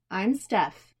I'm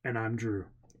Steph. And I'm Drew.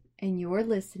 And you're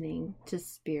listening to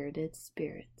Spirited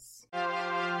Spirits.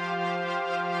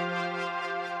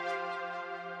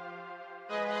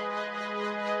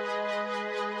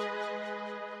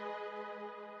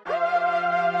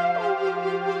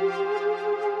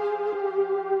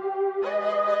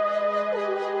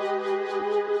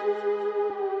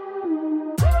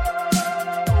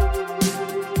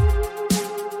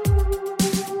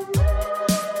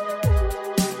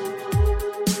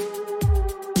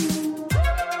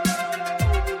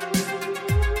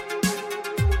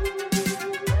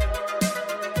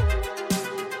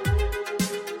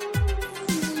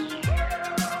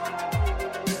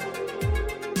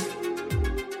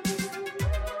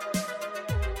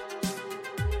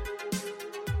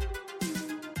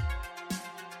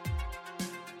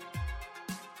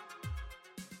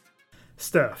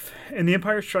 Steph, in The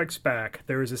Empire Strikes Back,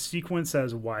 there is a sequence that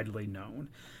is widely known.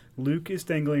 Luke is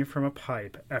dangling from a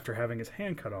pipe after having his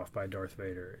hand cut off by Darth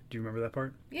Vader. Do you remember that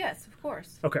part? Yes, of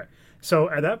course. Okay. So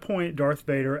at that point, Darth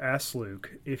Vader asks Luke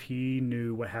if he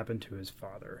knew what happened to his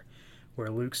father,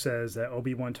 where Luke says that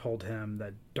Obi-Wan told him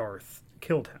that Darth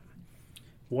killed him.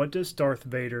 What does Darth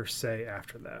Vader say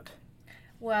after that?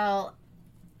 Well,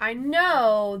 I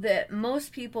know that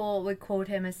most people would quote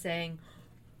him as saying,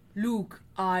 "Luke,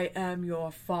 I am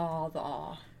your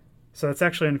father." So that's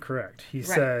actually incorrect. He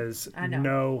says, I know.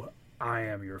 "No, I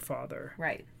am your father."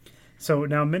 Right. So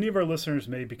now many of our listeners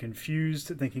may be confused,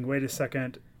 thinking, wait a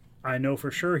second, I know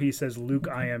for sure he says, "Luke,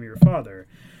 I am your father."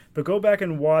 But go back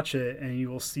and watch it and you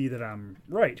will see that I'm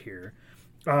right here.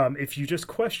 If you just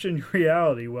question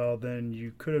reality, well, then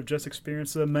you could have just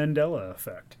experienced the Mandela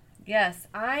Effect. Yes,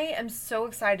 I am so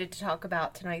excited to talk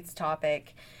about tonight's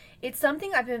topic. It's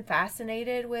something I've been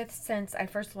fascinated with since I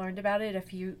first learned about it a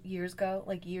few years ago,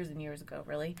 like years and years ago,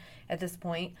 really, at this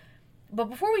point.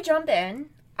 But before we jump in,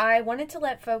 I wanted to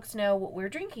let folks know what we're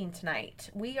drinking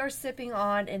tonight. We are sipping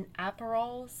on an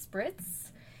Aperol Spritz,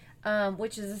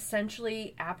 which is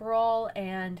essentially Aperol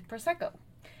and Prosecco.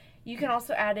 You can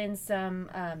also add in some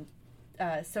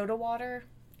soda water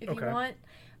if you want.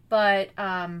 But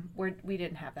we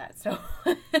didn't have that, so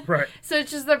Right. So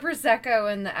it's just the Prosecco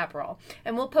and the Aperol.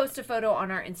 And we'll post a photo on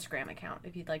our Instagram account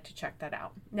if you'd like to check that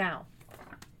out. Now,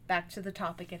 back to the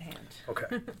topic at hand.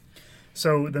 Okay.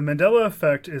 So the Mandela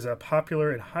Effect is a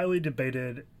popular and highly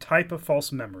debated type of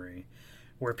false memory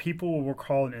where people will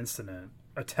recall an incident,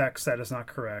 a text that is not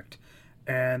correct,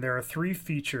 and there are three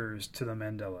features to the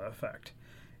Mandela Effect.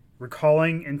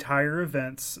 Recalling entire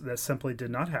events that simply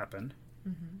did not happen,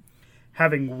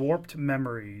 having warped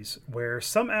memories where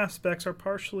some aspects are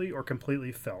partially or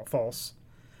completely false.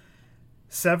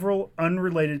 Several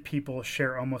unrelated people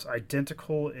share almost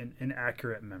identical and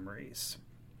inaccurate memories.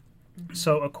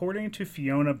 So according to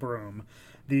Fiona Broome,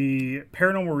 the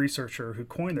paranormal researcher who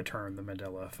coined the term the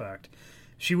Mandela Effect,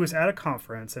 she was at a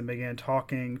conference and began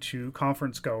talking to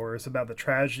conference goers about the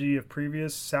tragedy of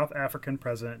previous South African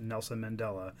President Nelson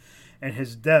Mandela and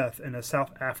his death in a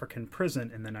South African prison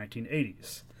in the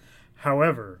 1980s.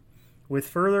 However, with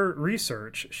further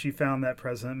research, she found that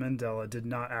President Mandela did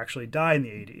not actually die in the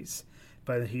 80s,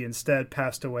 but he instead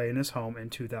passed away in his home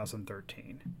in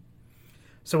 2013.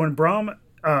 So when Broome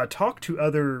talked to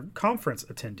other conference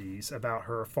attendees about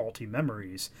her faulty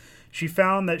memories, she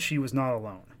found that she was not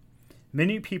alone.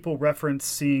 Many people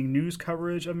referenced seeing news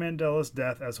coverage of Mandela's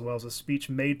death as well as a speech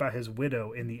made by his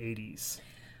widow in the 80s.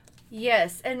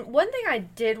 Yes, and one thing I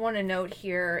did want to note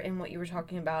here in what you were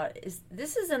talking about is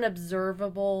this is an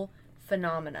observable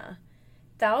phenomena.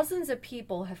 Thousands of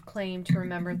people have claimed to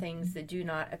remember things that do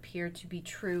not appear to be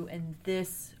true in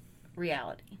this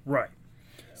reality. Right.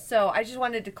 So I just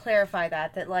wanted to clarify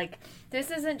that like, this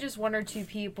isn't just one or two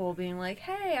people being like,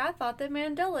 hey, I thought that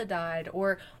Mandela died,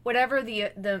 or whatever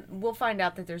we'll find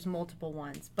out that there's multiple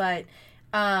ones, but,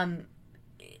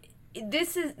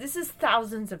 This is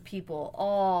thousands of people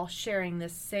all sharing the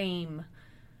same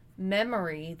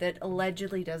memory that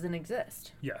allegedly doesn't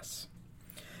exist. Yes.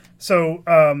 So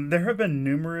there have been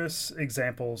numerous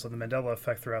examples of the Mandela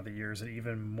Effect throughout the years, and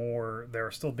even more that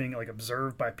are still being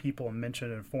observed by people and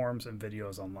mentioned in forums and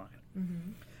videos online.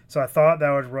 Mm-hmm. So I thought that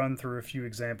I would run through a few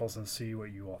examples and see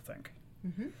what you all think.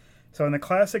 Mm-hmm. So in the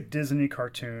classic Disney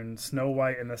cartoon Snow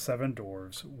White and the Seven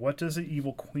Dwarfs, what does the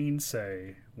evil queen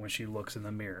say when she looks in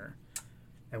the mirror?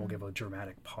 And we'll give a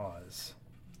dramatic pause.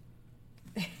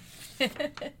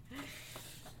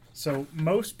 So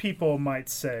most people might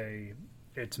say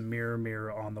it's mirror,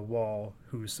 mirror on the wall,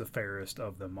 who's the fairest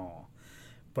of them all.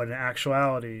 But in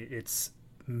actuality, it's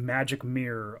magic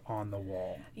mirror on the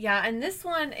wall. Yeah, and this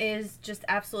one is just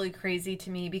absolutely crazy to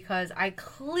me because I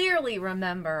clearly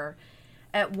remember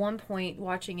at one point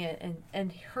watching it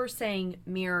and her saying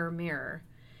mirror, mirror.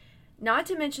 Not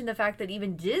to mention the fact that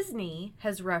even Disney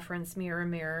has referenced mirror,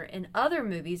 mirror in other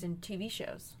movies and TV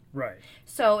shows. Right.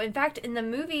 So, in fact, in the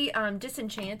movie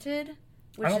Disenchanted...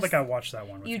 I don't think I watched that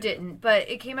one with you. You didn't, but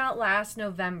it came out last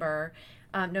November,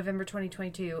 November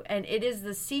 2022, and it is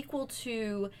the sequel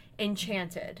to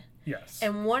Enchanted. Yes.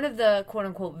 And one of the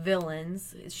quote-unquote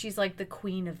villains, she's like the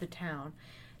queen of the town,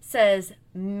 says,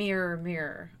 mirror,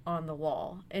 mirror on the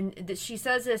wall. And she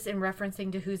says this in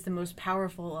referencing to who's the most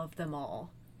powerful of them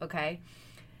all, okay?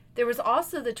 There was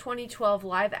also the 2012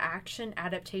 live-action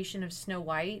adaptation of Snow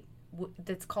White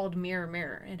that's called Mirror,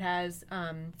 Mirror. It has...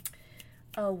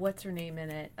 what's her name in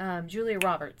it? Julia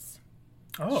Roberts.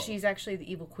 Oh. She's actually the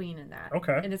evil queen in that.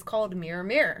 Okay. And it's called Mirror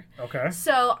Mirror. Okay.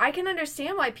 So I can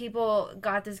understand why people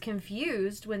got this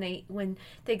confused when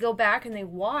they go back and they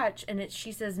watch and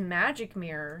she says magic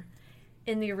mirror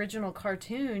in the original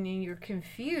cartoon and you're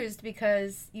confused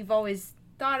because you've always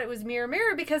thought it was Mirror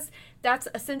Mirror because that's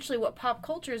essentially what pop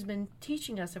culture has been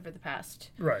teaching us over the past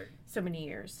so many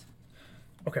years.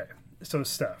 Okay. So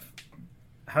Steph,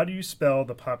 how do you spell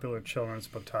the popular children's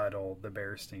book title, The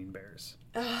Bearstein Bears?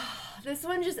 This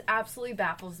one just absolutely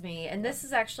baffles me. And this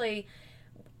is actually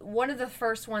one of the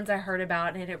first ones I heard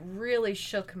about, and it really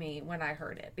shook me when I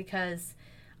heard it. Because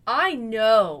I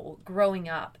know, growing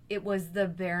up, it was the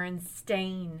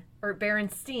Berenstein.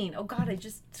 Oh, God, I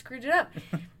just screwed it up.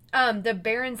 The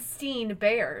Berenstein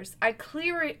Bears. I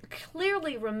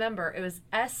clearly remember it was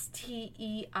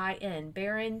Stein.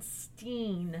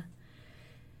 Berenstein.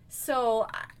 So...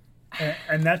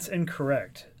 And that's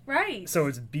incorrect. Right. So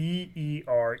it's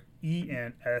Berenstein.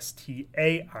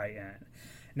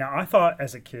 Now, I thought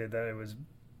as a kid that it was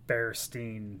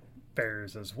Bearstein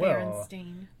Bears as well.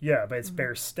 Berenstein. Yeah, but it's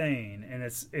Bearstein, and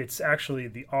it's actually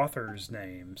the author's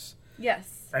names.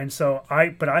 Yes. And so I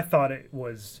thought it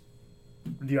was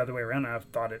the other way around. I've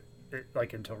thought it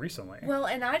like until recently. Well,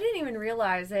 and I didn't even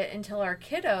realize it until our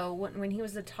kiddo, when he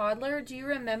was a toddler. Do you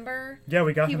remember? Yeah,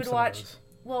 we got he him would some watch. of those.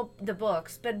 Well, the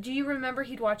books, but do you remember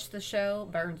he'd watch the show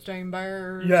Berenstein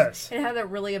Bears? Yes. And it had that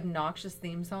really obnoxious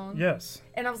theme song? Yes.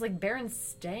 And I was like,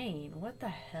 Berenstain? What the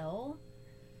hell?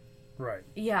 Right.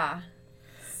 Yeah.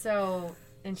 So,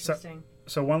 interesting.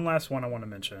 So one last one I want to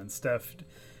mention. Steph,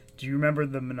 do you remember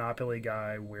the Monopoly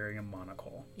guy wearing a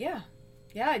monocle? Yeah.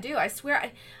 Yeah, I do. I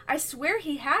swear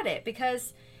he had it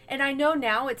because, and I know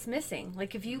now it's missing.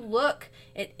 Like, if you look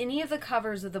at any of the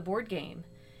covers of the board game,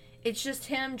 it's just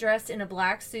him dressed in a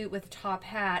black suit with a top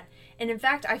hat. And in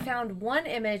fact, I found one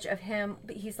image of him.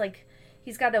 He's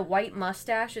got a white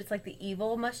mustache. It's like the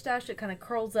evil mustache. It kind of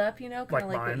curls up, kind of like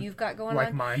what you've got going on.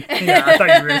 Like mine. Yeah, I thought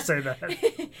you were going to say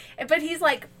that. But he's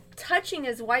like touching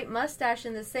his white mustache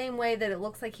in the same way that it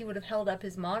looks like he would have held up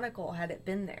his monocle had it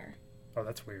been there. Oh,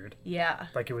 that's weird. Yeah.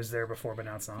 Like it was there before, but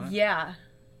now it's not? Yeah.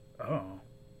 Oh.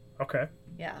 Okay.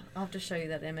 Yeah, I'll have to show you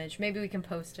that image. Maybe we can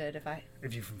post it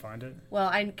if you can find it. Well,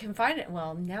 I can find it.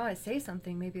 Well, now I say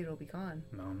something, maybe it'll be gone.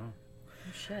 No. Oh,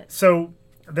 shit. So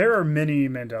there are many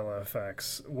Mandela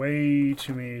effects. Way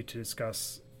too many to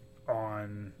discuss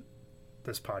on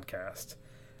this podcast.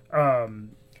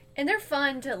 And they're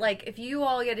fun to, like, if you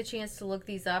all get a chance to look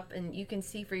these up and you can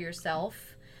see for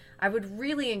yourself, I would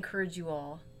really encourage you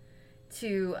all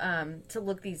to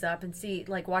look these up and see,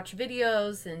 like, watch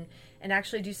videos and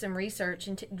actually do some research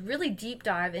and to really deep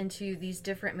dive into these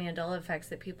different Mandela effects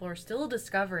that people are still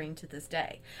discovering to this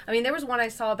day. I mean, there was one I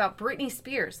saw about Britney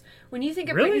Spears. When you think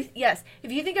of really? Britney, yes,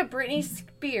 if you think of Britney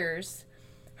Spears,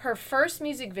 her first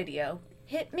music video,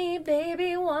 "Hit Me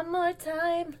Baby One More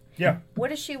Time." Yeah.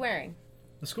 What is she wearing?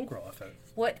 The schoolgirl outfit.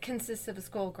 What consists of a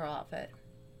schoolgirl outfit?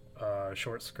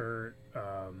 Short skirt,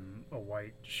 a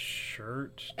white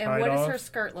shirt. And what does her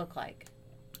skirt look like?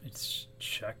 It's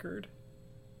checkered,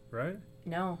 right?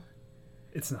 No.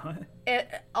 It's not?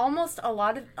 Almost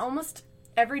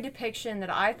every depiction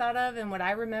that I thought of and what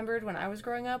I remembered when I was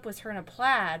growing up was her in a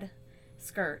plaid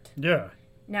skirt. Yeah.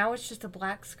 Now it's just a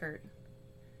black skirt.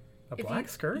 A black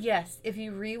skirt? Yes. If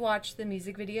you rewatch the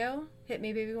music video, "Hit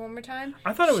Me Baby One More Time."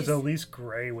 I thought it was at least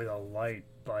gray with a light,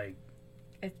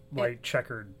 light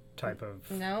checkered type of...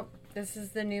 Nope. This is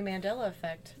the new Mandela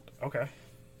Effect. Okay.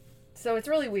 So it's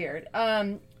really weird.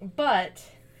 But,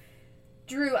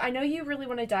 Drew, I know you really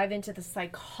want to dive into the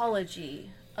psychology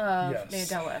of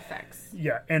Mandela effects.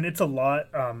 Yeah, and it's a lot.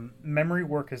 Memory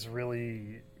work is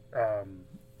really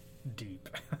deep.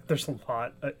 There's a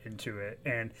lot into it.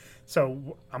 And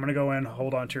so I'm going to go in,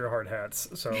 hold on to your hard hats.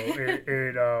 So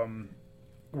we're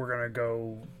going to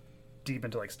go deep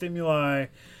into like stimuli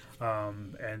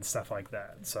and stuff like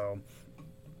that. So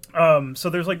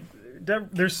there's like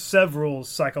there's several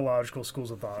psychological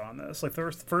schools of thought on this. Like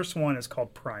the first one is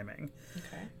called priming.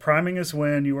 Okay. Priming is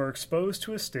when you are exposed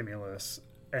to a stimulus,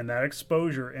 and that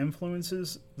exposure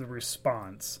influences the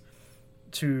response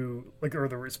to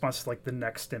the response to the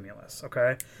next stimulus.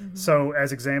 Okay. Mm-hmm. So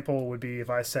as example would be if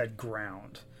I said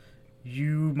ground,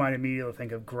 you might immediately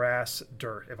think of grass,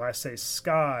 dirt. If I say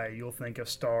sky, you'll think of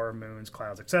star, moons,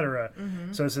 clouds, etc.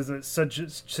 Mm-hmm. So it says that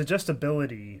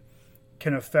suggestibility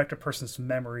can affect a person's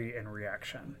memory and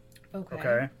reaction.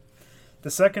 Okay. The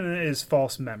second is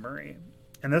false memory,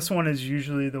 and this one is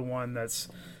usually the one that's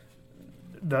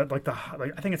I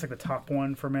think it's the top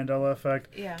one for Mandela Effect.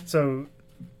 Yeah. So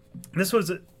this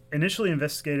was initially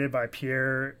investigated by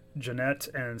Pierre Janet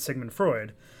and Sigmund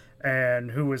Freud,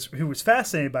 and who was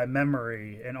fascinated by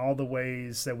memory and all the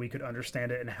ways that we could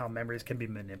understand it and how memories can be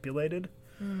manipulated.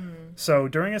 So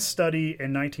during a study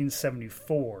in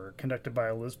 1974 conducted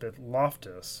by Elizabeth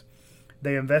Loftus,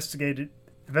 they investigated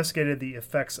the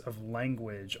effects of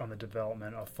language on the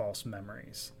development of false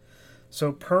memories.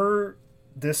 So per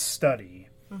this study,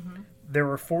 there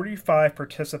were 45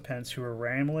 participants who were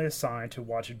randomly assigned to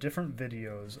watch different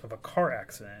videos of a car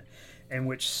accident in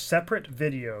which separate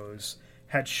videos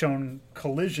had shown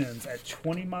collisions at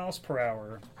 20 miles per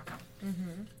hour,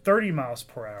 30 miles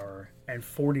per hour, and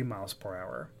 40 miles per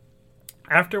hour.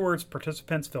 Afterwards,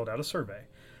 participants filled out a survey.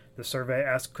 The survey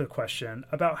asked a question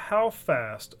about how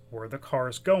fast were the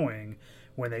cars going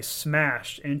when they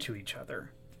smashed into each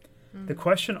other. The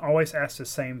question always asked the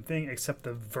same thing, except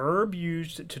the verb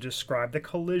used to describe the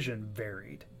collision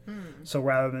varied. So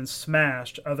rather than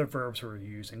smashed, other verbs were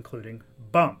used, including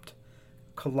bumped,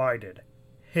 collided,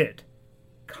 hit,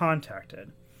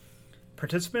 contacted.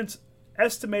 Participants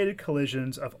estimated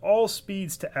collisions of all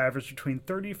speeds to average between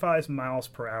 35 miles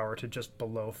per hour to just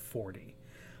below 40.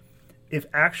 If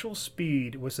actual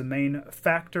speed was the main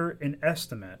factor in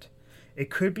estimate, it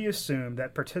could be assumed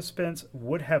that participants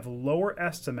would have lower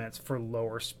estimates for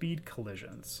lower speed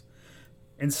collisions.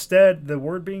 Instead, the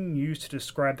word being used to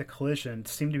describe the collision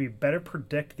seemed to be better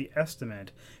predict the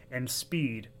estimate and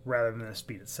speed rather than the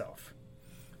speed itself.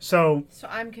 So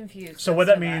I'm confused. So what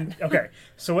that means? Okay.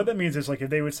 So what that means is if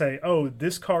they would say, "Oh,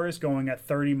 this car is going at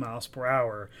 30 miles per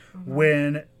hour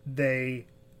when they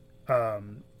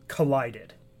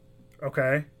collided,"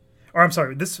 okay, or I'm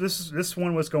sorry, this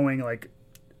one was going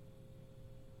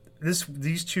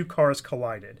these two cars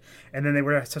collided, and then they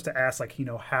were supposed to ask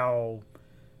how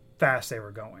fast they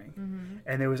were going,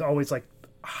 and it was always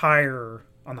higher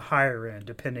on the higher end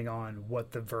depending on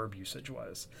what the verb usage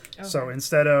was. Okay. So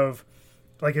instead of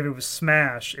if it was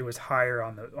smash, it was higher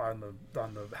on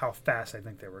the how fast I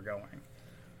think they were going.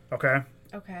 Okay?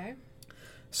 Okay.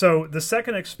 So the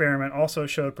second experiment also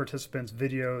showed participants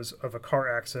videos of a car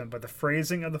accident, but the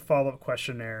phrasing of the follow-up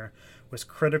questionnaire was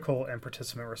critical in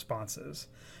participant responses.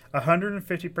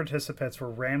 150 participants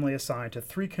were randomly assigned to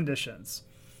 3 conditions.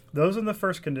 Those in the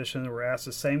first condition were asked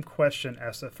the same question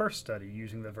as the first study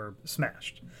using the verb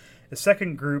smashed. The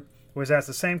second group was asked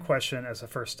the same question as the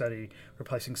first study,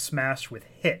 replacing smashed with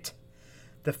hit.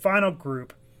 The final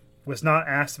group was not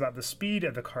asked about the speed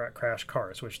of the crash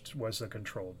cars, which was the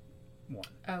controlled one.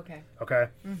 Okay. Okay?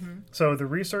 So the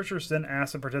researchers then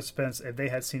asked the participants if they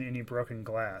had seen any broken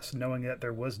glass, knowing that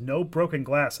there was no broken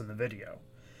glass in the video.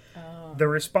 Oh. The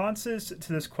responses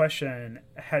to this question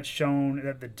had shown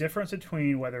that the difference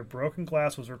between whether broken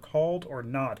glass was recalled or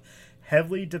not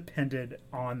heavily depended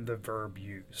on the verb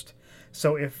used.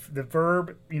 So if the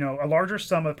verb, a larger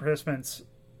sum of participants,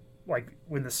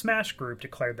 when the smash group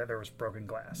declared that there was broken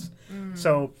glass.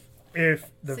 So if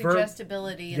the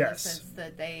suggestibility verb, in the sense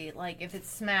that they, if it's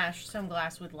smashed, some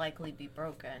glass would likely be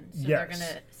broken. So yes. they're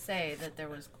going to say that there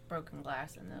was broken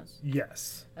glass in those.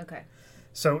 Yes. Okay.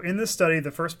 So in this study,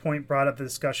 the first point brought up the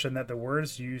discussion that the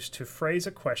words used to phrase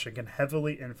a question can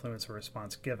heavily influence a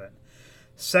response given.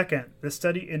 Second, the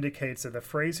study indicates that the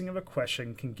phrasing of a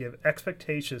question can give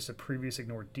expectations to previous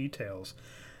ignored details,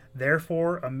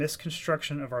 therefore a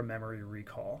misconstruction of our memory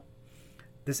recall.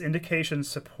 This indication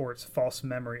supports false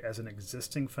memory as an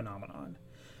existing phenomenon.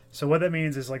 So what that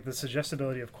means is the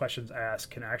suggestibility of questions asked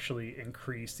can actually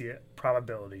increase the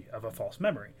probability of a false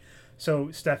memory. So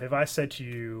Steph, if I said to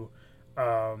you,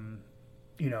 oh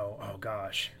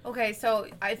gosh. Okay, so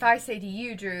if I say to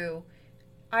you, Drew,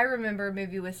 I remember a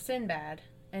movie with Sinbad,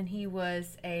 and he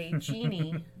was a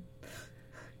genie.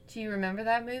 Do you remember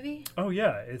that movie? Oh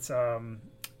yeah, it's Kazam?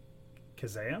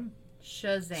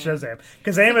 Shazam.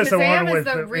 Kazam is the one with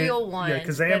the real one. Yeah,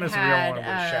 Kazam is the real one with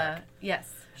Shaq.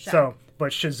 Yes. Shaq. So,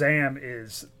 but Shazam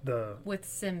is the with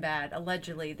Sinbad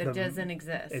allegedly that doesn't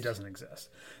exist. It doesn't exist.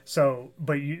 So,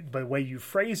 but the way you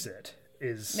phrase it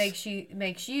is makes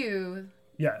you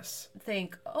Yes.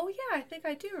 think, oh yeah, I think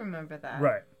I do remember that.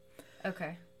 Right.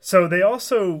 Okay. So they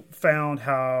also found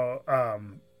how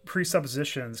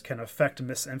presuppositions can affect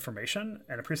misinformation,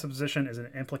 and a presupposition is an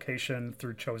implication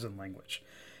through chosen language.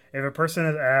 If a person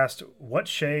is asked what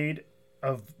shade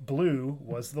of blue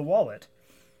was the wallet,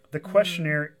 the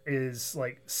questioner is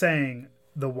like saying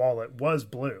the wallet was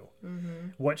blue.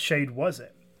 What shade was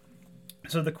it?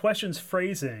 So the question's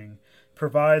phrasing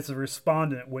provides the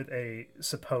respondent with a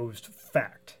supposed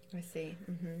fact. I see.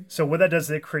 So what that does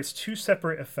is it creates two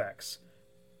separate effects: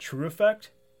 true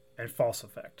effect and false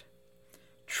effect.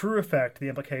 True effect, the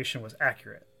implication was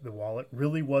accurate. The wallet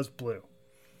really was blue.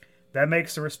 That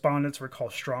makes the respondent's recall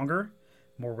stronger,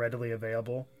 more readily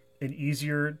available, and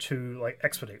easier to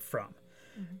expedite from.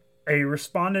 A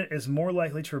respondent is more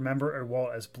likely to remember a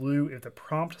wallet as blue if the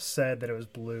prompt said that it was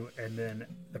blue and then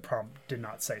the prompt did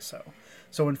not say so.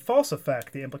 So in false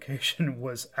effect, the implication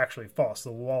was actually false.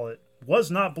 The wallet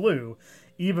was not blue,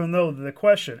 even though the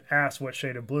question asked what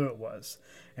shade of blue it was.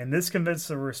 And this convinced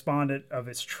the respondent of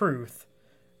its truth,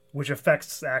 which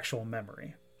affects the actual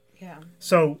memory. Yeah.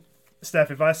 So, Steph,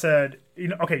 if I said,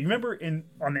 you remember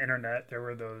on the internet there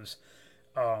were those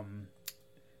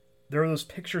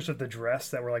pictures of the dress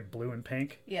that were like blue and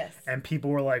pink. Yes. And people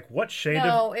were like, what shade of...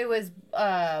 No, it was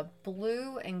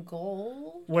blue and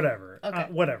gold. Whatever. Okay.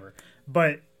 Whatever.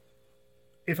 But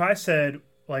if I said,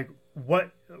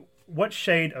 what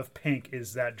shade of pink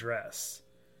is that dress?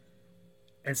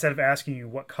 Instead of asking you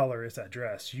what color is that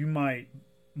dress, you might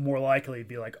more likely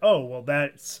be like, oh, well,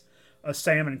 that's a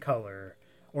salmon color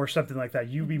or something like that.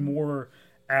 You'd be more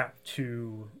apt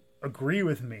to agree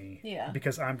with me,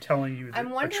 because I'm telling you I'm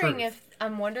wondering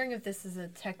if this is a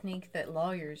technique that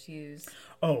lawyers use.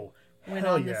 Oh, when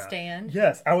on the stand.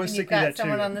 Yes, I was and thinking that too. You've got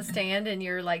someone on the stand, and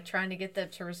you're trying to get them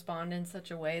to respond in such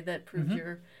a way that proves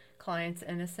your client's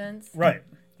innocence. Right.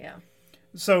 Yeah.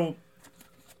 So,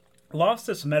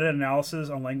 Loftus' meta-analysis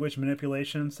on language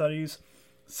manipulation studies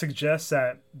suggests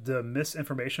that the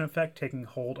misinformation effect taking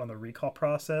hold on the recall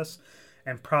process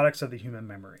and products of the human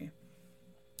memory.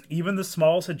 Even the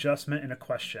smallest adjustment in a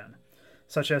question,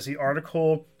 such as the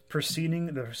article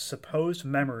preceding the supposed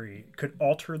memory, could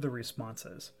alter the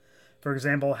responses. For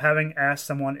example, having asked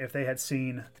someone if they had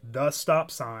seen the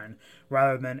stop sign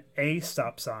rather than a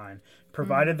stop sign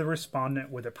provided the respondent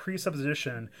with a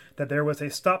presupposition that there was a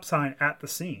stop sign at the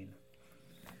scene.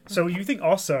 So you think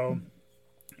also,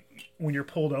 when you're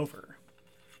pulled over,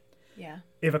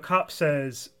 if a cop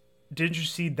says, did you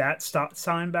see that stop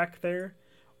sign back there?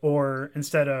 Or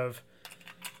instead of,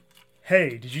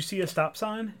 hey, did you see a stop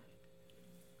sign?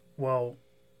 Well,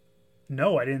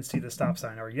 no, I didn't see the stop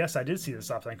sign. Or yes, I did see the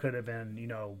stop sign. Could have been,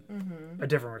 a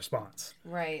different response.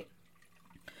 Right.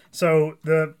 So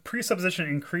the presupposition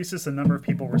increases the number of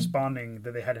people responding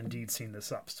that they had indeed seen the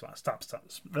stop sign.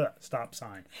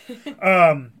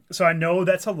 So I know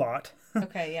that's a lot.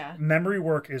 Okay, yeah. Memory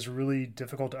work is really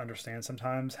difficult to understand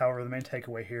sometimes. However, the main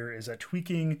takeaway here is that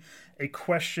tweaking a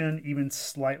question even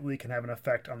slightly can have an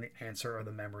effect on the answer or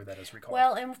the memory that is recalled.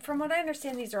 Well, and from what I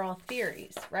understand, these are all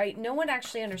theories, right? No one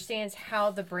actually understands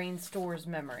how the brain stores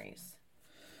memories.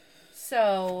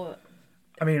 So...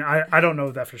 I mean, I don't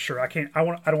know that for sure. I don't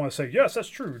want to say yes, that's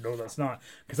true. No, that's not,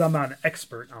 because I'm not an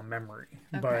expert on memory.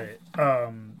 Okay.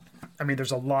 But I mean,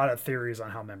 there's a lot of theories on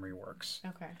how memory works.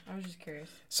 Okay, I was just curious.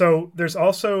 So there's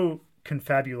also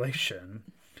confabulation,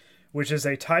 which is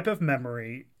a type of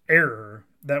memory error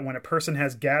that when a person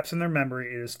has gaps in their memory,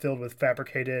 it is filled with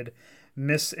fabricated,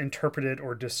 misinterpreted,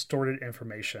 or distorted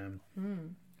information.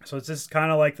 So it's just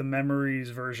kind of like the memories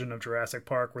version of Jurassic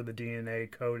Park, where the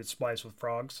DNA code is spliced with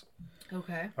frogs.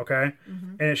 Okay.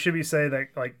 And it should be said that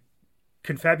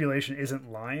confabulation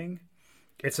isn't lying.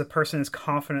 It's a person is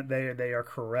confident they are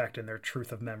correct in their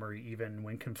truth of memory, even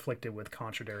when conflicted with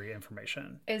contrary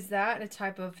information. Is that a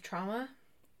type of trauma?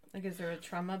 Is there a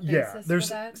trauma basis for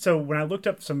that? So when I looked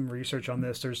up some research on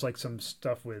this, there's some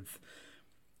stuff with...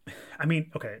 I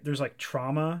mean, okay, there's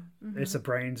trauma. It's the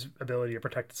brain's ability to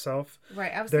protect itself.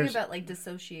 Right. I was thinking about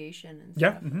dissociation and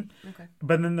stuff. Yeah. Okay.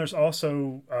 But then there's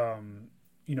also,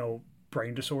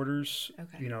 brain disorders.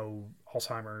 Okay.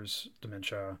 Alzheimer's,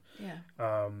 dementia. Yeah.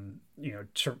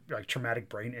 Traumatic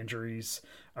brain injuries,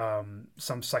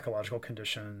 some psychological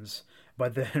conditions.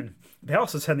 But then they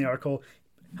also said in the article,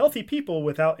 healthy people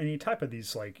without any type of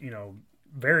these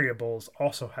variables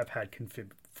also have had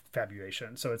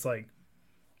confabulation. So it's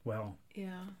well,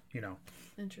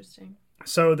 Interesting.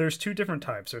 So there's two different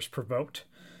types. There's provoked,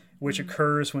 which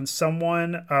occurs when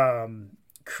someone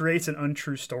creates an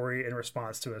untrue story in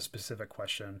response to a specific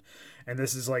question. And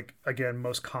this is again,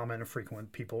 most common and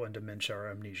frequent people in dementia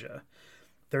or amnesia.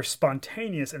 they're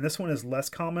spontaneous, and this one is less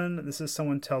common. This is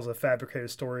someone tells a fabricated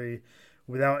story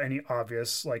without any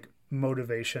obvious like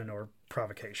motivation or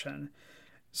provocation.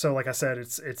 So, like I said,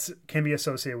 it's can be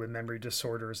associated with memory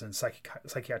disorders and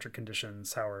psychiatric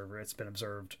conditions. However, it's been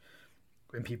observed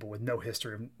in people with no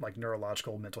history of like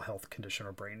neurological, mental health condition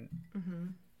or brain,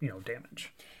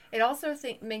 damage. It also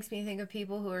makes me think of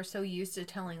people who are so used to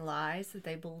telling lies that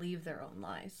they believe their own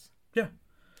lies. Yeah.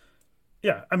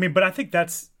 Yeah. I mean, but I think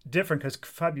that's different because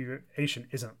confabulation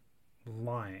isn't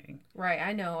lying. Right.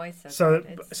 I know. I said so.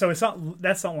 That. So it's not.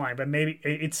 That's not lying, but maybe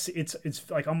it's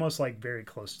like almost like very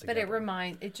close together.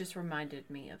 But it just reminded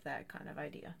me of that kind of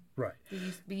idea. Right.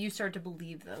 You start to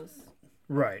believe those.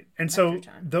 Right. And so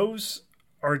those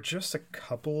are just a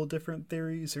couple of different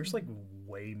theories. There's like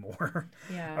way more.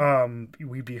 Yeah.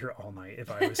 We'd be here all night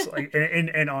if I was like,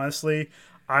 and honestly,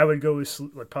 I would go to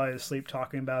sleep, like probably to sleep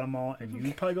talking about them all, and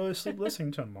you'd probably go to sleep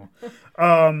listening to them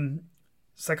all.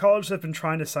 Psychologists have been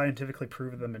trying to scientifically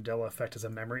prove that the Mandela Effect is a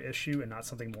memory issue and not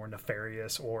something more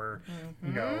nefarious or,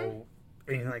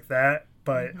 anything like that.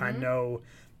 But I know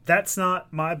that's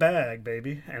not my bag,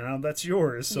 baby, and I know that's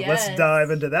yours. So let's dive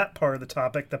into that part of the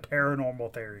topic, the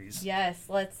paranormal theories. Yes,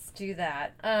 let's do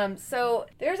that. So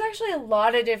there's actually a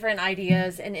lot of different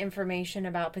ideas and information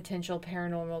about potential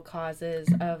paranormal causes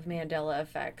of Mandela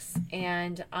effects.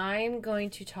 And I'm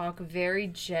going to talk very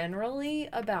generally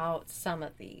about some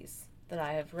of these that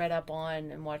I have read up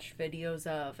on and watched videos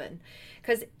of, and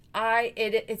because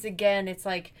it's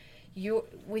like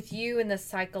you and the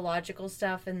psychological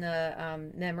stuff and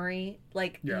the memory,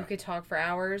 you could talk for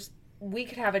hours. We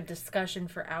could have a discussion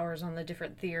for hours on the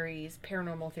different theories,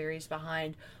 paranormal theories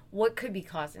behind what could be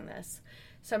causing this.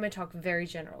 So I'm going to talk very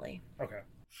generally. Okay.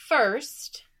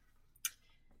 First,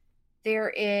 there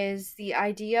is the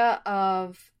idea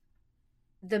of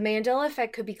the Mandela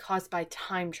effect could be caused by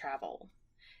time travel.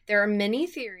 There are many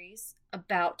theories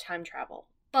about time travel,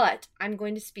 but I'm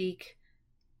going to speak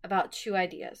about two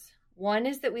ideas. One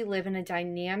is that we live in a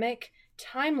dynamic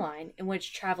timeline in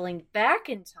which traveling back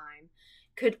in time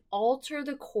could alter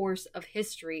the course of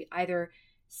history, either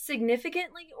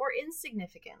significantly or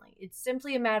insignificantly. It's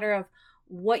simply a matter of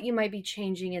what you might be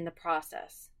changing in the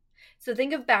process. So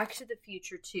think of Back to the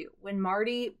Future 2, when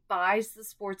Marty buys the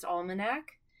sports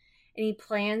almanac and he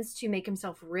plans to make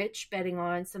himself rich betting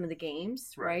on some of the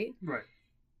games, right? Right.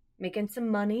 Making some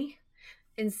money.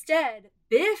 Instead,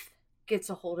 Biff gets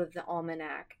a hold of the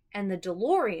almanac and the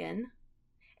DeLorean,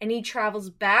 and he travels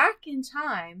back in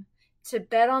time to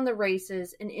bet on the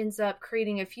races and ends up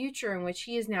creating a future in which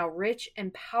he is now rich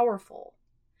and powerful.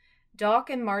 Doc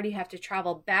and Marty have to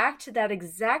travel back to that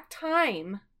exact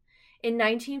time in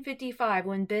 1955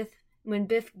 when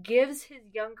Biff gives his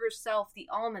younger self the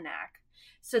almanac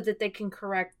so that they can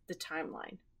correct the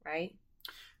timeline, right?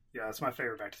 Yeah, that's my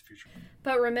favorite Back to the Future.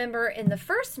 But remember, in the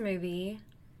first movie,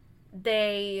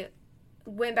 they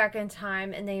went back in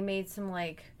time and they made some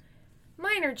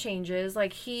minor changes.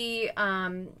 Like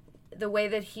the way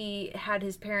that he had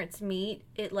his parents meet,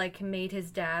 it made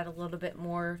his dad a little bit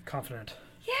more confident.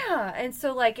 Yeah, and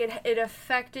so it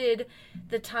affected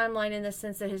the timeline in the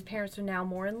sense that his parents were now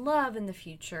more in love in the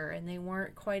future, and they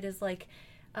weren't quite as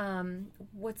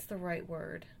what's the right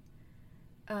word?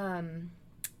 I'm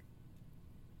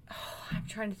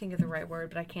trying to think of the right word,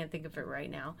 but I can't think of it right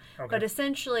now. Okay. But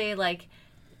essentially,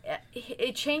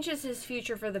 it changes his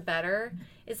future for the better.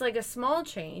 It's like a small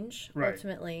change,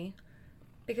 ultimately,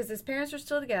 because his parents are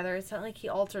still together. It's not like he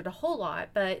altered a whole lot,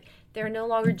 but they're no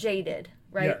longer jaded,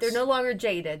 right? Yes. They're no longer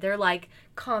jaded. They're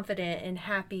confident and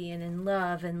happy and in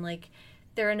love, and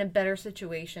they're in a better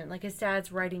situation. His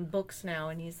dad's writing books now,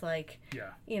 and he's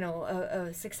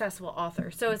a successful author.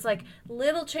 So it's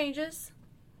little changes,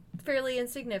 fairly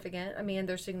insignificant. I mean,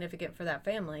 they're significant for that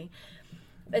family.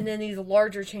 And then these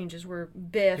larger changes where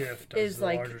Biff is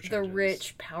the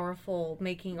rich, powerful,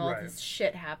 making all this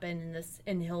shit happen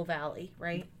in Hill Valley,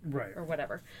 right? Right. Or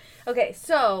whatever. Okay,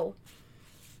 so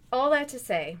all that to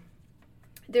say,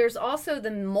 there's also the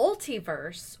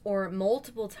multiverse or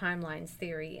multiple timelines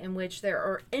theory, in which there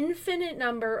are infinite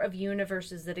number of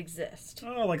universes that exist.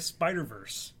 Oh, like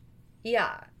Spider-Verse.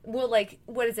 Yeah. Well,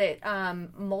 what is it? The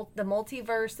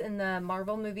multiverse in the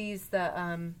Marvel movies.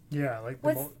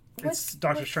 It's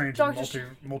Doctor Strange and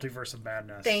Multiverse of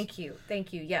Madness. Thank you.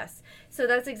 Yes. So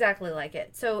that's exactly like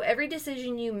it. So every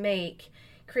decision you make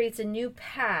creates a new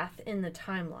path in the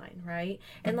timeline, right?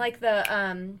 And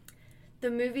the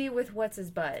movie with what's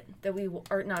his butt that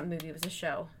not movie, it was a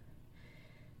show.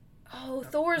 Oh,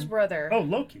 Thor's brother. Oh,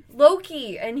 Loki.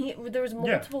 Loki, and there was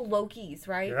multiple Lokis,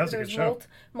 right? Yeah, that was a good show.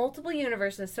 Multiple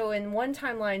universes. So in one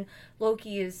timeline,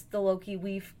 Loki is the Loki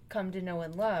we've come to know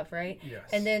and love, right? Yes.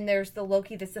 And then there's the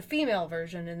Loki that's the female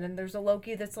version, and then there's a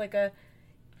Loki that's like a,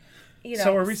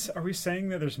 So are we saying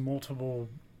that there's multiple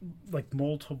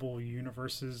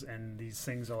universes and these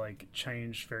things are like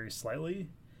changed very slightly?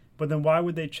 But then why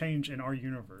would they change in our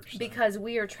universe? Then? Because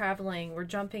we're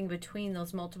jumping between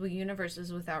those multiple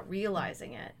universes without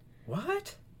realizing it.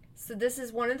 What? So this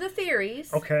is one of the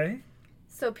theories. Okay.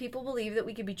 So people believe that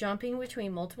we could be jumping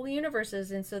between multiple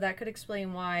universes, and so that could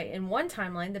explain why in one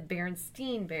timeline the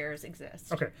Berenstain Bears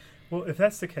exist. Okay. Well, if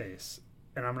that's the case,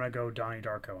 and I'm going to go Donnie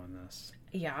Darko on this.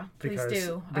 Yeah, please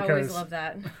do. I always love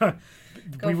that.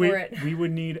 We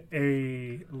would need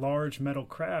a large metal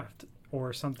craft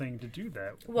or something to do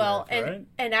that. Well, right?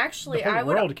 and actually, the whole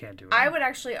world can't do it. I would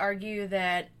actually argue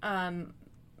that, and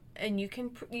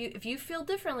if you feel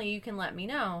differently, you can let me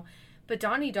know. But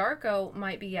Donnie Darko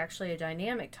might be actually a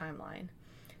dynamic timeline,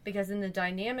 because in the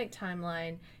dynamic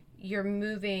timeline, you're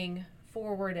moving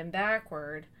forward and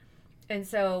backward, and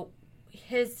so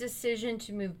his decision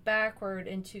to move backward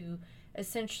and to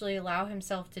essentially allow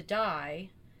himself to die,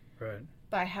 right,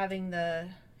 by having the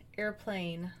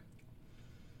airplane.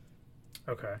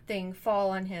 Okay. Thing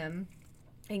fall on him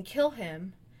and kill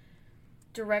him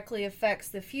directly affects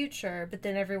the future, but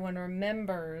then everyone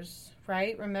remembers,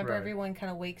 right? Remember, everyone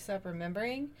kind of wakes up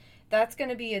remembering. That's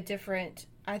going to be a different,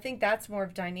 I think that's more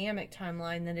of dynamic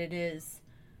timeline than it is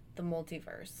the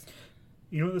multiverse.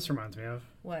 You know what this reminds me of?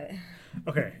 What?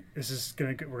 Okay,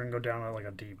 we're gonna go down like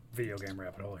a deep video game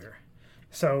rabbit hole here.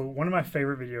 So one of my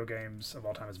favorite video games of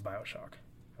all time is BioShock.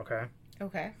 Okay.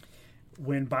 Okay.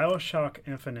 When BioShock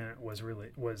Infinite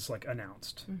was like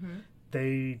announced,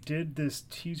 they did this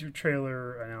teaser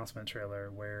trailer, announcement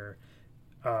trailer, where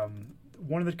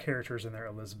one of the characters in there,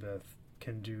 Elizabeth,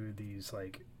 can do these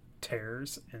like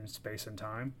tears in space and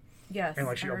time. Yes, and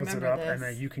like she opens it up, and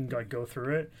then you can like go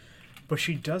through it. But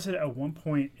she does it at one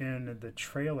point in the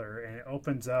trailer, and it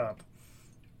opens up,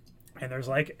 and there's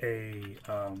like a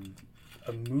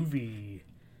movie,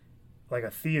 like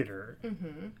a theater.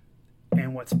 Mm-hmm.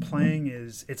 And what's playing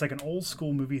is, it's like an old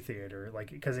school movie theater,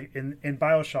 like, because in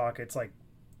BioShock it's like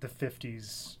the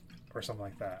 50s or something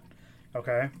like that.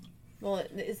 Okay. Well,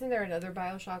 isn't there another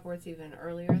BioShock where it's even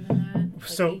earlier than that? Like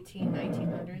so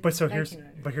 1900s.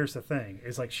 But here's the thing: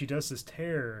 is like she does this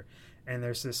tear, and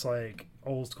there's this like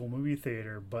old school movie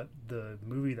theater, but the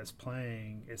movie that's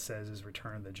playing, it says, is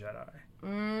Return of the Jedi.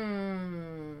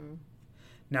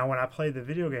 Now, when I played the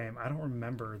video game, I don't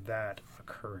remember that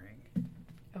occurring.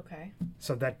 Okay.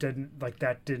 So that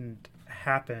didn't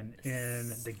happen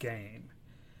in the game.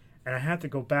 And I have to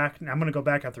go back. I'm going to go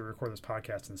back after we record this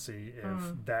podcast and see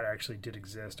if that actually did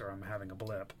exist or I'm having a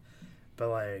blip. But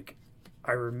like,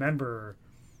 I remember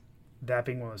that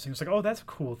being one of those things. Like, oh, that's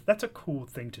a cool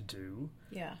thing to do.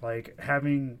 Yeah. Like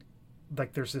having,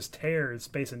 like, there's this tear in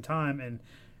space and time, and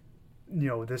you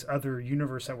know, this other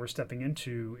universe that we're stepping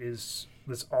into is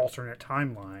this alternate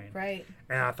timeline. Right.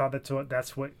 And I thought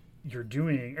that's what you're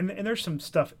doing, and there's some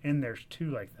stuff in there too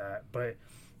like that, but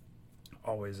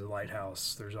always a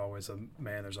lighthouse, there's always a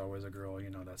man, there's always a girl,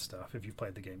 you know that stuff. If you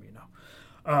played the game, you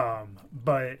know.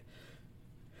 But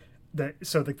that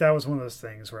was one of those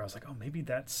things where I was like, oh, maybe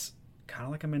that's kind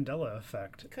of like a Mandela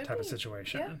Effect type of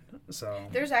situation. Yeah. So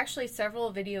there's actually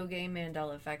several video game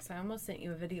Mandela Effects. I almost sent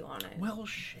you a video on it. Well,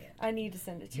 shit. I need to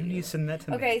send it to you. You need to send that to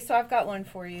me. Okay, so I've got one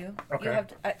for you. Okay. You have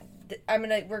to,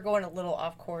 we're going a little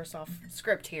off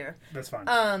script here. That's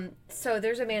fine. So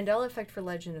there's a Mandela Effect for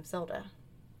Legend of Zelda.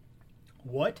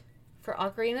 What? For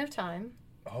Ocarina of Time.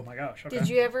 Oh my gosh. Okay. Did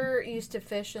you ever used to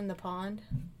fish in the pond?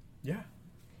 Yeah.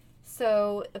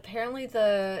 So apparently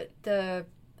the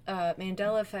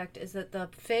Mandela Effect is that the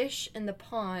fish in the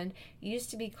pond used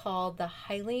to be called the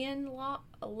Hylian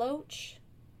loach,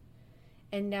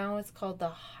 and now it's called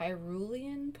the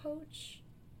Hyrulean poach.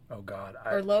 Oh God.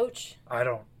 Or loach. I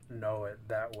don't know it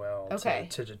that well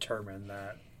to determine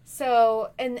that.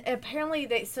 So, and apparently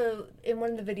in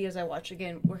one of the videos I watch,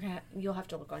 again, you'll have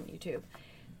to look on YouTube,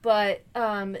 but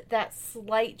that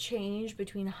slight change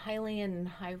between Hylian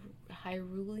and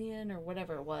Hyrulean, or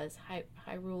whatever it was,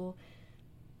 Hyrule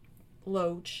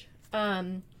loach,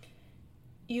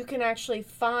 you can actually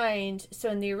find, so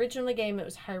in the original game it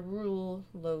was Hyrule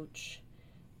loach,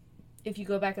 if you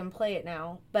go back and play it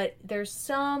now, but there's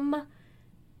some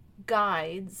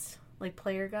guides, like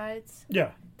player guides,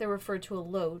 they're referred to a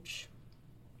loach,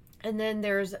 and then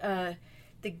there's the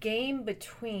game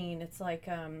between, it's like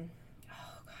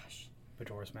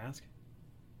Majora's Mask.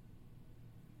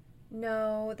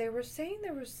 No, they were saying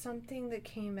there was something that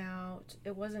came out.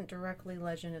 It wasn't directly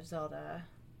Legend of Zelda.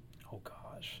 Oh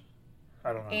gosh,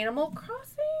 I don't know. Animal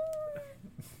Crossing?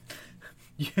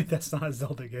 Yeah, that's not a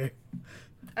Zelda game.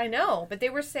 I know, but they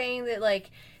were saying that,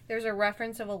 like, there's a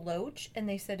reference of a loach, and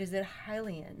they said, is it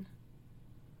Hylian?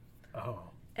 Oh.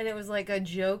 And it was like a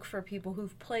joke for people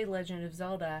who've played Legend of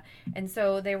Zelda. And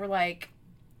so they were like...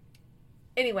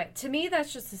 Anyway, to me,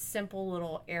 that's just a simple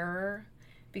little error.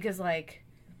 Because, like,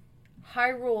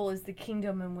 Hyrule is the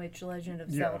kingdom in which Legend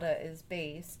of Zelda is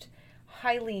based.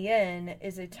 Hylian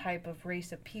is a type of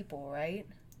race of people, right?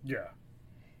 Yeah.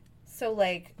 So,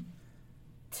 like...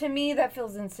 To me, that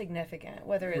feels insignificant,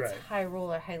 whether it's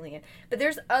Hyrule or Hylian. But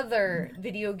there's other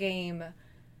video game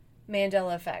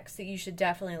Mandela effects that you should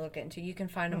definitely look into. You can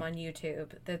find them on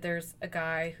YouTube. That there's a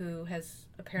guy who has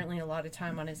apparently a lot of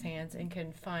time on his hands and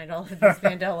can find all of these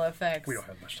Mandela effects. We don't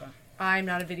have much time. I'm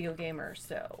not a video gamer,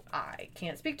 so I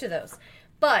can't speak to those.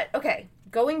 But, okay,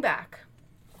 going back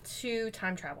to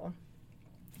time travel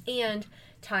and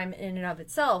time in and of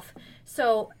itself.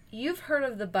 So, you've heard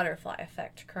of the butterfly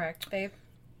effect, correct, babe?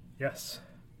 Yes.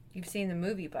 You've seen the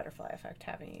movie Butterfly Effect,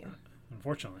 haven't you?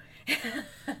 Unfortunately.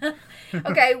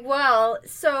 Okay, well,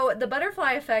 so the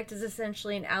butterfly effect is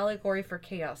essentially an allegory for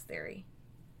chaos theory.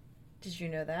 Did you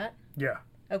know that? Yeah.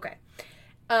 Okay.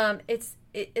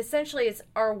 Essentially it's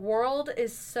our world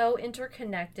is so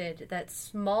interconnected that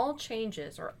small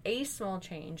changes or a small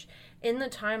change in the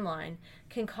timeline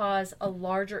can cause a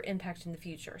larger impact in the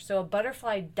future. So a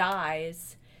butterfly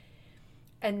dies,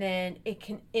 and then it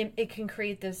can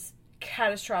create this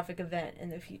catastrophic event in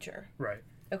the future. Right.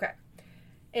 Okay.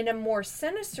 In a more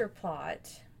sinister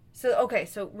plot, so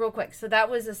real quick. So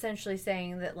that was essentially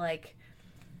saying that, like,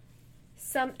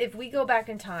 if we go back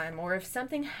in time, or if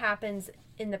something happens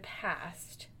in the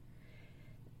past,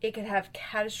 it could have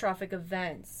catastrophic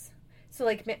events. So,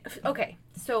 like, okay,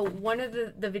 so one of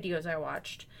the videos I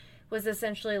watched was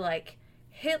essentially like,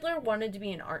 Hitler wanted to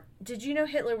be an art... Did you know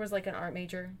Hitler was like an art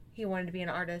major? He wanted to be an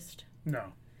artist?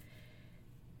 No.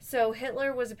 So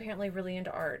Hitler was apparently really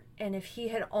into art, and if he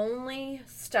had only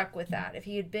stuck with that, if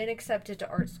he had been accepted to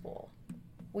art school,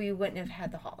 we wouldn't have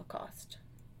had the Holocaust.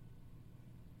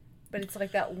 But it's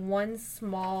like that one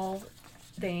small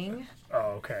thing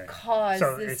caused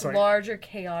this larger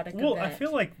chaotic event I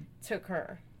feel like to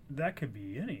occur. That could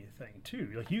be anything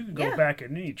too. Like, you could go back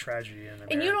at any tragedy in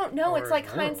America, and you don't know. It's like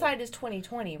hindsight is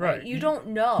 20/20, right? You don't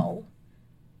know.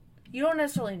 You don't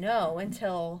necessarily know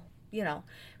until, you know.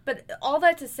 But all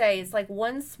that to say, it's like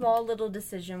one small little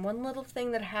decision, one little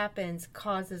thing that happens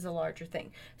causes a larger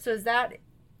thing. So is that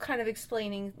kind of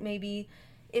explaining maybe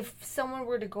if someone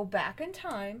were to go back in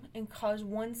time and cause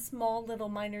one small little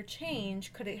minor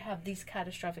change, could it have these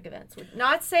catastrophic events?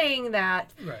 Not saying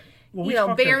that,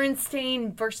 well,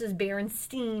 Berenstain versus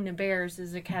Berenstein Bears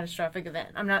is a catastrophic event.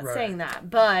 I'm not saying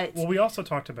that, but... Well,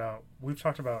 we've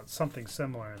talked about something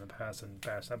similar in the past, in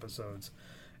past episodes.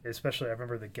 Especially, I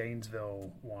remember the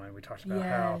Gainesville one. We talked about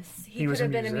how he was a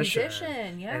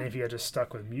musician. And if he had just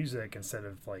stuck with music instead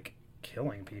of, like,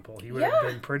 killing people, he would have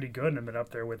been pretty good and been up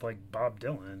there with, like, Bob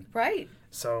Dylan. Right.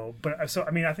 So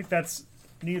I mean, I think that's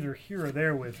neither here or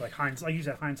there with, like, hindsight. Like you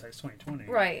said, hindsight's 20/20.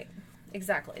 Right.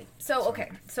 Exactly. So,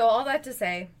 okay. So all that to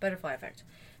say, butterfly effect.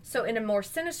 So in a more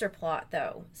sinister plot,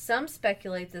 though, some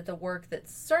speculate that the work that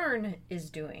CERN is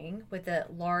doing with the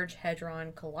Large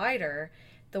Hadron Collider,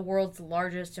 the world's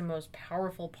largest and most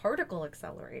powerful particle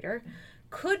accelerator,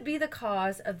 could be the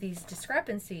cause of these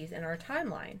discrepancies in our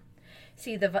timeline.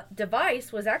 See, the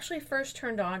device was actually first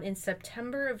turned on in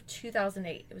September of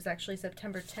 2008. It was actually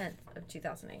September 10th of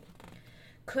 2008.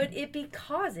 Could it be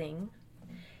causing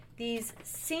these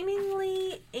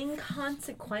seemingly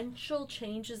inconsequential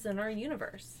changes in our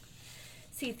universe?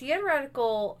 See,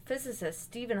 theoretical physicist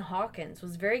Stephen Hawking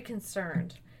was very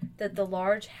concerned that the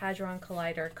Large Hadron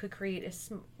Collider could create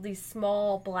these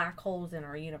small black holes in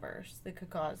our universe that could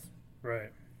cause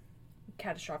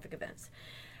catastrophic events.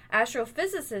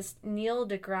 Astrophysicist Neil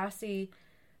deGrasse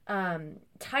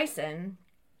Tyson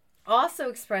also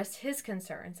expressed his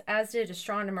concerns, as did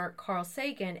astronomer Carl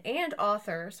Sagan and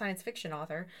science fiction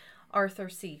author Arthur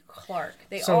C. Clarke.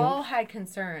 They all had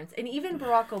concerns. And even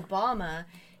Barack Obama,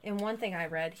 in one thing I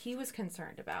read, he was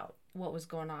concerned about what was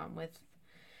going on with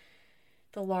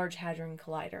the Large Hadron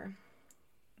Collider.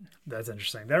 That's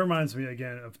interesting. That reminds me,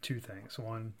 again, of two things.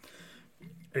 One,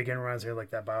 again, reminds me of,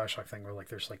 like, that Bioshock thing where, like,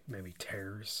 there's, like, maybe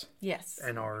tears. Yes.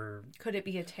 And could it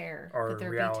be a tear? Our could there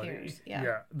reality. Be tears?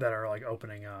 Yeah, that are, like,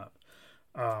 opening up.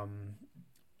 And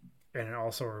it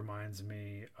also reminds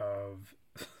me of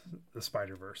the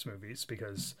Spider-Verse movies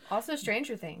because Also,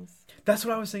 Stranger Things. that's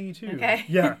what I was thinking too. Okay.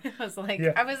 Yeah. I was like,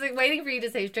 Yeah. I was like waiting for you to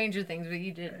say Stranger Things, but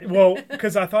you didn't. Well,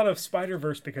 because I thought of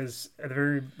Spider-Verse because at the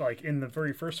very in the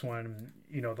very first one,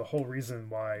 the whole reason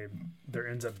why there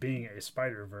ends up being a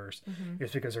Spider-Verse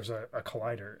is because there's a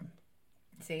collider.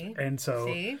 See? And so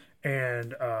See?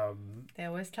 and They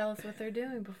always tell us what they're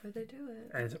doing before they do it.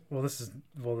 and this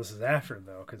is after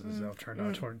though because it's turned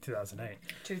on 2008.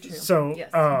 True. So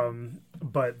Yes.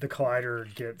 but the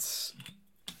collider gets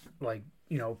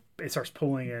it starts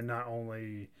pulling in not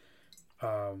only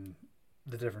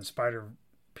the different spider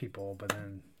people, but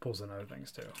then pulls in other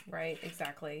things too. Right,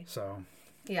 exactly. So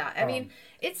yeah, I mean,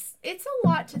 it's a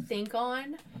lot to think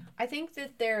on. I think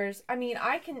that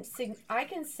I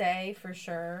can say for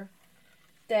sure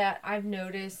that I've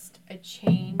noticed a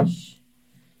change.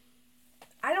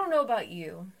 I don't know about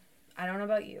you,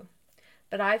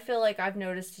 but I feel like I've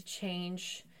noticed a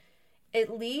change,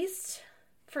 at least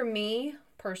for me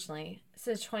personally,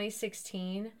 since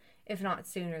 2016, if not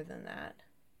sooner than that.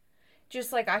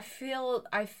 Just like I feel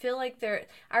like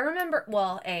I remember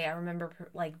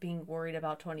like being worried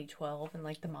about 2012 and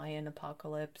like the Mayan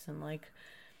apocalypse and like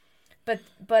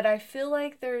but I feel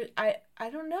like I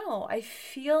don't know. I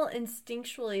feel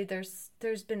instinctually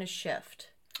there's been a shift.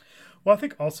 well, I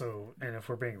think also, and if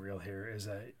we're being real here, is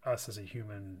that us as a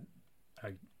human,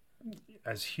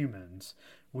 as humans,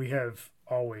 we have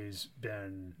always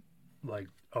been like,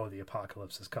 oh, the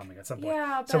apocalypse is coming at some point.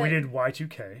 Yeah, so we but- did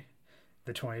Y2K,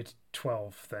 the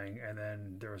 2012 thing, and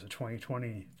then there was a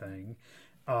 2020 thing.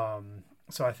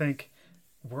 So I think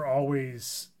we're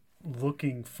always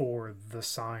looking for the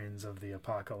signs of the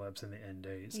apocalypse and the end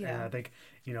days. Yeah. And I think,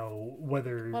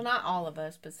 whether... Well, not all of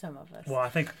us, but some of us. Well, I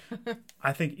think,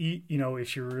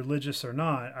 if you're religious or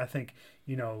not, I think,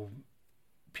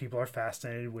 people are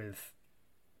fascinated with,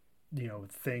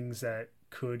 things that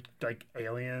could, like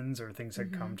aliens or things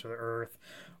that come to the earth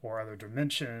or other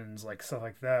dimensions, like stuff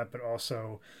like that. But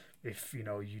also, if,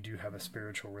 you do have a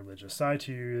spiritual religious side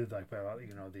to you, like,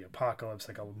 the apocalypse,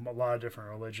 like a lot of different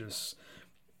religious,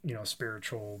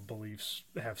 spiritual beliefs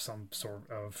have some sort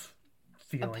of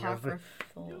feeling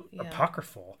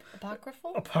Apocryphal.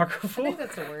 Apocryphal. I think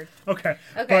that's a word. Okay.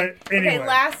 Okay. But anyway. Okay.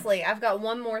 Lastly, I've got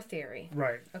one more theory.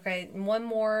 Right. Okay. One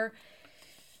more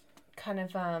kind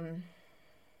of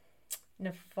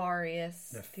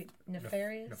nefarious.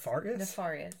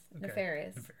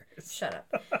 Shut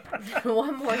up.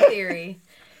 One more theory.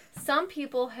 Some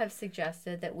people have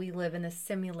suggested that we live in a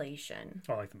simulation.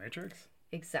 Oh, like the Matrix?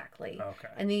 Exactly. Okay.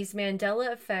 And these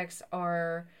Mandela effects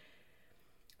are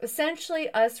essentially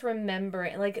us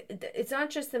remembering, like, it's not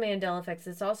just the Mandela effects,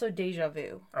 it's also deja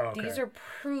vu. Oh, okay. These are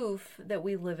proof that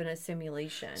we live in a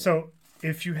simulation. So,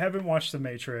 if you haven't watched The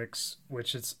Matrix,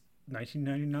 which it's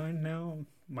 1999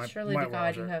 now, surely to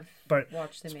God you have but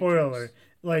watched The spoiler Matrix. alert,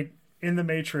 like in The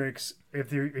Matrix,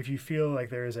 if you feel like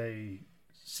there is a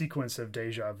sequence of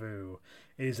deja vu,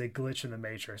 it is a glitch in the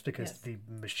Matrix because the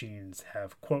machines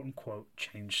have quote unquote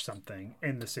changed something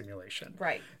in the simulation.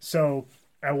 Right. So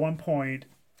at one point,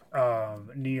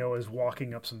 Neo is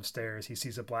walking up some stairs. He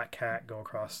sees a black cat go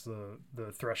across the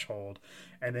threshold,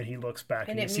 and then he looks back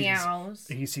And he it sees meows.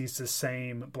 he sees the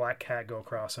same black cat go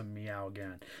across and meow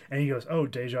again. And he goes, "Oh,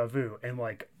 deja vu!" And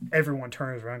like everyone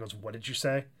turns around and goes, "What did you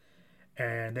say?"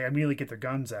 And they immediately get their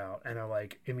guns out, and they're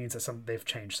like, "It means that they've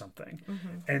changed something."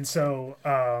 And so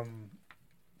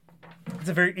it's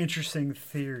a very interesting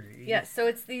theory. Yeah, so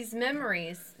it's these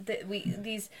memories that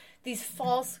these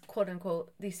false, quote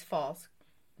unquote, these false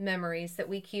memories that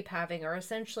we keep having are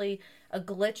essentially a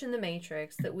glitch in the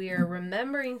Matrix, that we are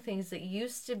remembering things that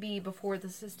used to be before the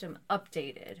system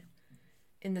updated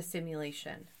in the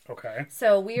simulation. Okay.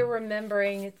 So we are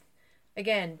remembering,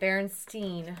 again,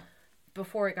 Berenstain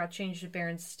before it got changed to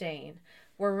Berenstain.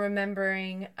 We're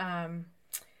remembering,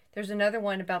 there's another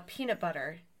one about peanut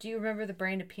butter. Do you remember the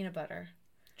brand of peanut butter?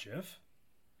 Jif?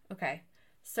 Okay.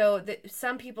 So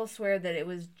some people swear that it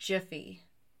was Jiffy.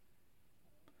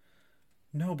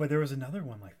 No, but there was another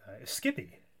one like that.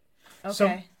 Skippy.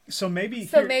 Okay. So maybe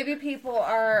maybe people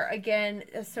are again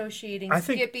associating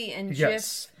Skippy and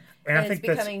yes. Jif, and I it's think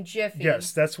becoming Jiffy.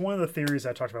 Yes, that's one of the theories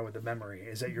I talked about with the memory,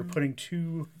 is that you're putting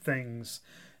two things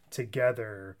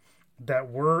together that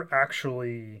were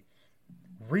actually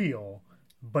real,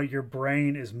 but your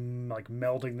brain is like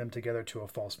melding them together to a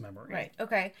false memory. Right.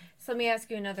 Okay. So let me ask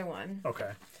you another one.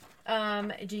 Okay.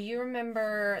 Do you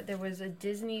remember there was a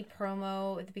Disney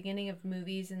promo at the beginning of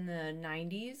movies in the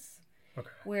 90s? Okay.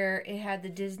 Where it had the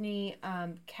Disney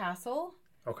castle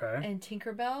Okay. and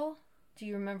Tinkerbell. Do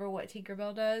you remember what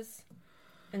Tinkerbell does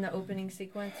in the opening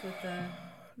sequence with the...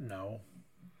 No.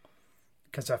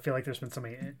 because I feel like there's been so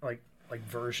many like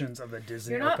versions of the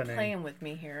Disney You're not opening. playing with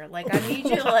me here. Like, I need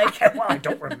you to, like... Well, I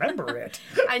don't remember it.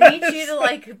 I need you to,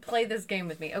 like, play this game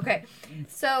with me. Okay.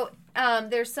 So,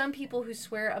 there's some people who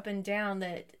swear up and down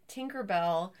that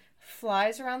Tinkerbell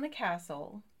flies around the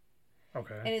castle.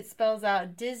 Okay. And it spells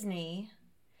out Disney,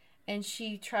 and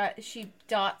she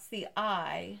dots the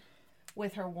I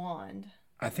with her wand.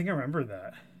 I think I remember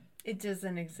that. It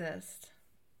doesn't exist.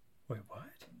 Wait,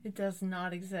 what? It does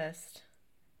not exist.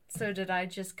 So did I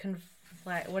just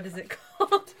what is it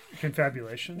called?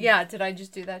 Confabulation? Yeah, did I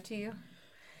just do that to you?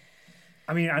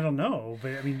 I mean, I don't know,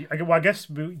 but I mean, I guess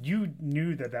you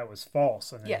knew that was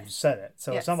false, and then Yes. you said it.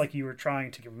 So Yes. it's not like you were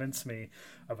trying to convince me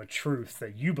of a truth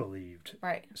that you believed.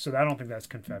 Right. So I don't think that's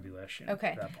confabulation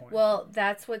Okay. at that point. Well,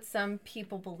 that's what some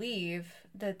people believe,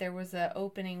 that there was an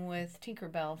opening with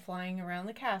Tinkerbell flying around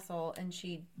the castle, and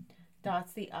she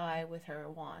dots the I with her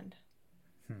wand.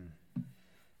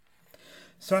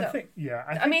 So I think, yeah.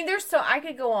 I mean, I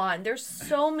could go on. There's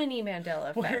so many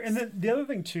Mandela effects. Well, here, and then the other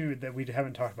thing, too, that we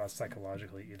haven't talked about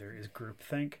psychologically either is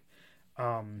groupthink.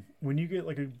 When you get,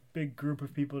 like, a big group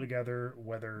of people together,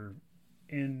 whether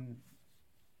in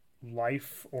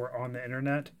life or on the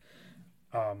internet,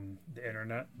 and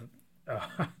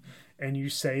you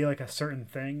say, like, a certain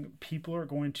thing, people are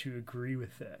going to agree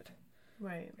with it.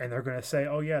 Right. And they're going to say,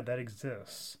 oh, yeah, that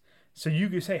exists. So you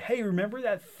could say, hey, remember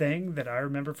that thing that I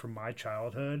remember from my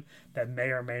childhood that may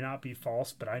or may not be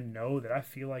false, but I know that I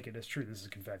feel like it is true. This is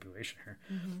confabulation here.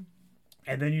 Mm-hmm.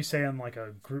 And then you say on like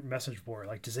a group message board,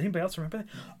 like, does anybody else remember that?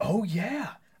 Oh,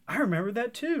 yeah, I remember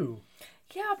that too.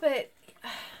 Yeah, but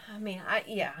I mean,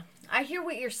 I hear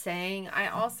what you're saying. I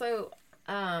also,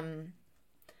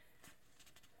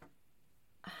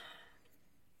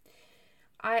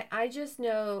 I just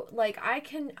know, like, I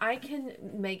can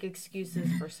make excuses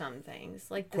for some things,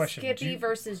 like the Skippy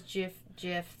versus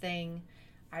GIF thing.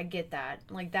 I get that,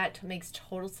 like, that makes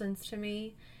total sense to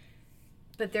me.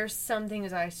 But there's some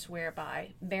things I swear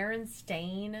by.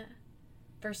 Berenstain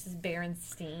versus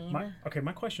Berenstein.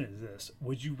 My question is this: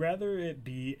 would you rather it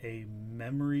be a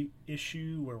memory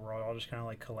issue where we're all just kind of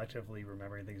like collectively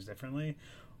remembering things differently?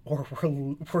 Or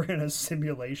we're in a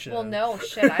simulation. Well, no,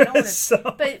 shit, I don't want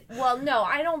to... no,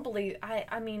 I don't believe...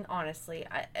 I mean, honestly,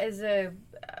 as a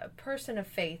person of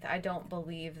faith, I don't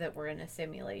believe that we're in a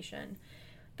simulation.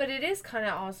 But it is kind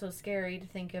of also scary to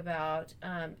think about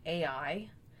AI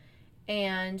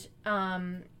and,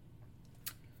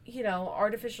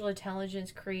 artificial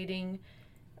intelligence creating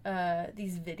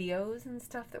these videos and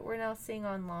stuff that we're now seeing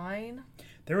online.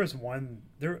 There was one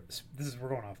we're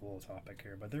going off a little topic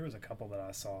here, but there was a couple that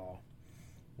I saw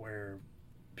where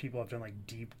people have done like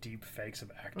deep fakes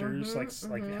of actors,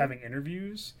 like having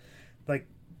interviews, like,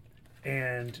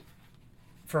 and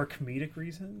for comedic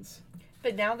reasons.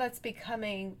 But now that's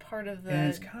becoming part of the... And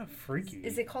it's kind of freaky.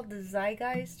 Is it called the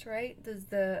zeitgeist, right? Does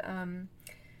the...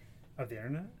 Of the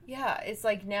internet? Yeah, it's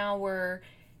like now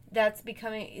that's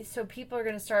becoming, so people are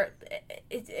going to start,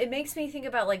 it makes me think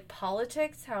about like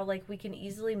politics, how like we can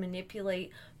easily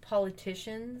manipulate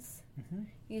politicians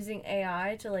using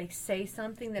AI to like say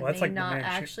something that may like not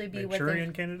actually be what they're...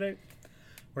 Manchurian Candidate?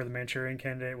 Where the Manchurian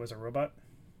Candidate was a robot?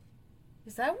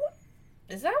 Is that what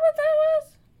that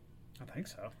was? I think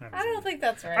so. I don't think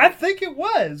that's right. I think it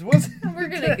was. We're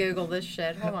going to Google this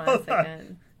shit. Hold on a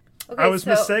second. Okay, I was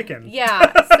mistaken.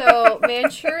 Yeah, so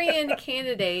Manchurian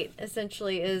Candidate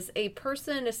essentially is a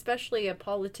person, especially a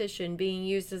politician, being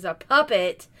used as a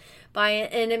puppet by an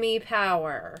enemy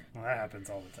power. Well, that happens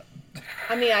all the time.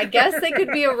 I mean, I guess they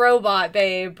could be a robot,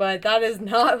 babe, but that is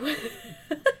not...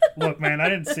 Look, man, I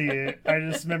didn't see it. I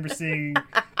just remember seeing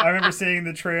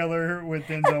the trailer with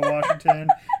Denzel Washington.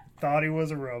 Thought he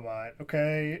was a robot,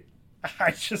 okay?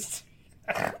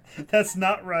 That's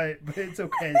not right, but it's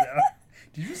okay, though.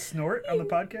 Did you snort on the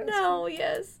podcast? No,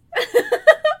 yes.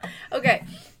 Okay.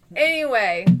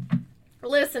 Anyway,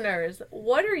 listeners,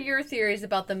 what are your theories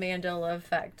about the Mandela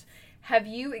Effect? Have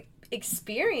you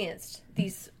experienced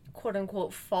these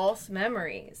quote-unquote false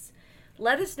memories?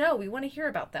 Let us know. We want to hear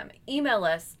about them. Email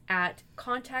us at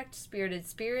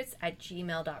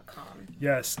contactspiritedspirits@gmail.com.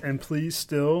 Yes, and please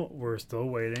we're still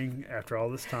waiting after all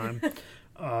this time.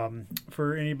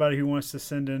 For anybody who wants to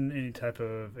send in any type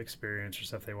of experience or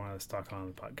stuff they want us to talk on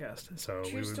the podcast. So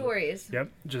True stories. Yep.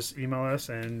 Just email us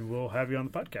and we'll have you on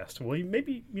the podcast. Well,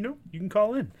 maybe, you can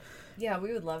call in. Yeah,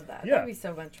 we would love that. Yeah. That'd be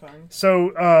so much fun.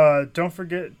 So don't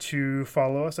forget to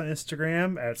follow us on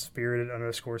Instagram at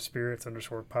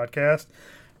 @spirited_spirits_podcast.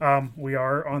 We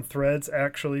are on Threads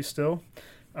actually still.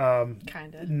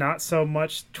 Kind of. Not so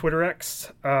much Twitter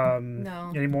X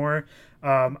no. anymore.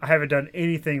 I haven't done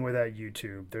anything with that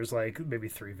YouTube. There's like maybe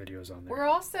 3 videos on there. We're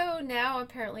also now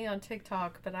apparently on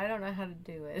TikTok, but I don't know how to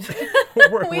do it. we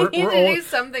we're need to old, do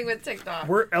something with TikTok.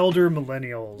 We're elder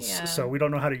millennials, Yeah. so we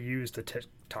don't know how to use the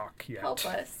TikTok yet. Help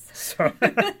us. So,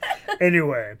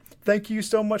 anyway, thank you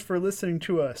so much for listening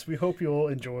to us. We hope you'll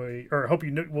enjoy, or hope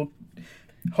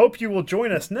you will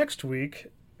join us next week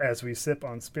as we sip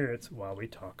on spirits while we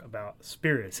talk about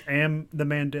spirits and the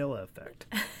Mandela Effect.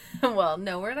 Well,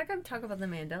 no, we're not going to talk about the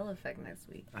Mandela Effect next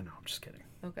week. I know, I'm just kidding.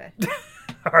 Okay.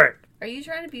 All right. Are you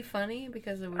trying to be funny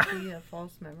because it would be a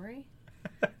false memory?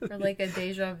 Or like a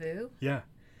deja vu? Yeah.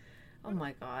 Oh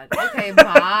my god. Okay,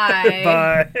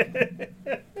 bye.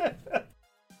 Bye.